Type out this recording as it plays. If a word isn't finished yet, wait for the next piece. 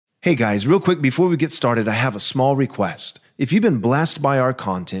Hey guys, real quick before we get started, I have a small request. If you've been blessed by our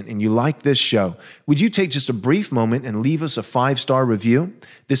content and you like this show, would you take just a brief moment and leave us a 5-star review?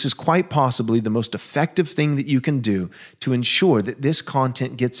 This is quite possibly the most effective thing that you can do to ensure that this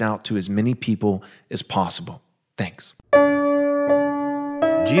content gets out to as many people as possible. Thanks.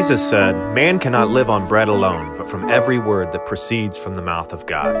 Jesus said, "Man cannot live on bread alone, but from every word that proceeds from the mouth of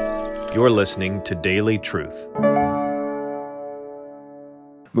God." You're listening to Daily Truth.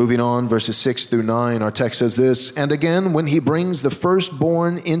 Moving on, verses 6 through 9, our text says this, "And again, when he brings the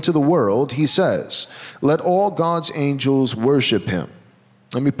firstborn into the world, he says, 'Let all God's angels worship him.'"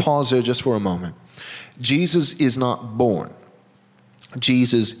 Let me pause there just for a moment. Jesus is not born.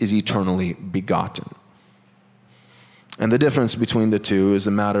 Jesus is eternally begotten. And the difference between the two is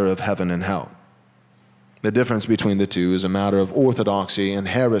a matter of heaven and hell. The difference between the two is a matter of orthodoxy and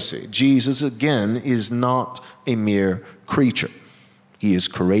heresy. Jesus, again, is not a mere creature. He is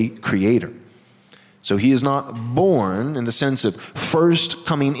creator. So he is not born in the sense of first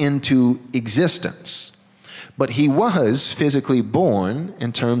coming into existence, but he was physically born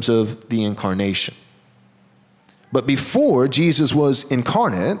in terms of the incarnation. But before Jesus was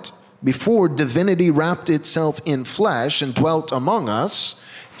incarnate, before divinity wrapped itself in flesh and dwelt among us,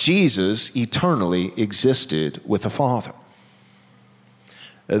 Jesus eternally existed with the Father.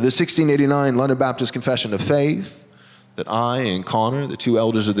 The 1689 London Baptist Confession of Faith that I and Connor, the two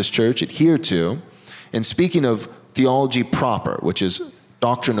elders of this church, adhere to, and speaking of theology proper, which is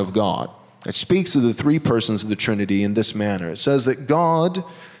doctrine of God, it speaks of the three persons of the Trinity in this manner. It says that God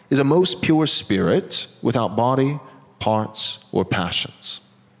is a most pure spirit without body, parts, or passions.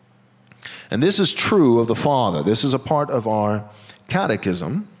 And this is true of the Father. This is a part of our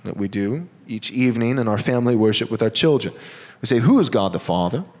catechism that we do each evening in our family worship with our children. We say, "Who is God the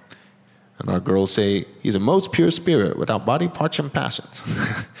Father?" And our girls say, "He's a most pure spirit without body, parts, and passions."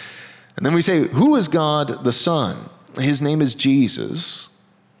 And then we say, "Who is God the Son?" His name is Jesus.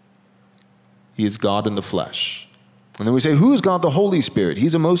 He is God in the flesh. And then we say, "Who is God the Holy Spirit?"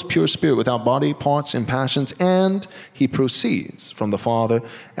 He's a most pure spirit without body, parts, and passions, and he proceeds from the Father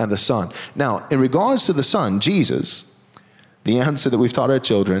and the Son. Now, in regards to the Son, Jesus, the answer that we've taught our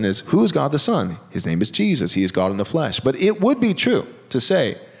children is, "Who is God the Son?" His name is Jesus. He is God in the flesh. But it would be true to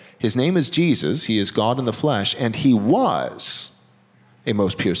say, his name is Jesus, he is God in the flesh, and he was a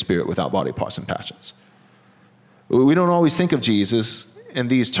most pure spirit without body, parts, and passions. We don't always think of Jesus in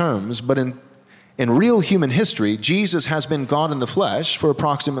these terms, but in real human history, Jesus has been God in the flesh for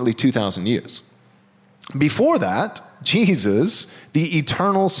approximately 2,000 years. Before that, Jesus, the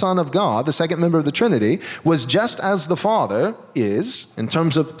eternal Son of God, the second member of the Trinity, was just as the Father is in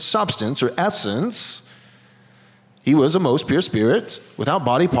terms of substance or essence. He was a most pure spirit without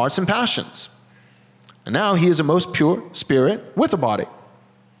body, parts, and passions. And now he is a most pure spirit with a body.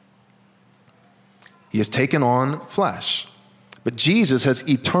 He has taken on flesh. But Jesus has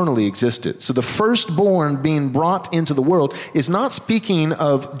eternally existed. So the firstborn being brought into the world is not speaking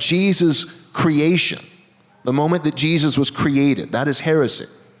of Jesus' creation, the moment that Jesus was created. That is heresy.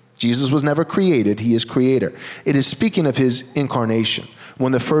 Jesus was never created. He is creator. It is speaking of his incarnation,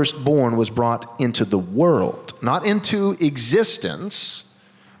 when the firstborn was brought into the world, not into existence,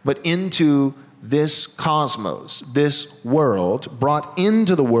 but into this cosmos, this world, brought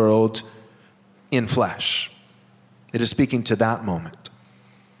into the world in flesh. It is speaking to that moment.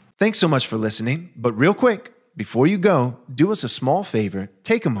 Thanks so much for listening, but real quick, before you go, do us a small favor,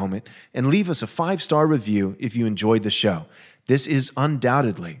 take a moment, and leave us a 5-star review if you enjoyed the show. This is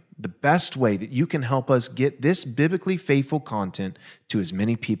undoubtedly the best way that you can help us get this biblically faithful content to as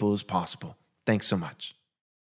many people as possible. Thanks so much.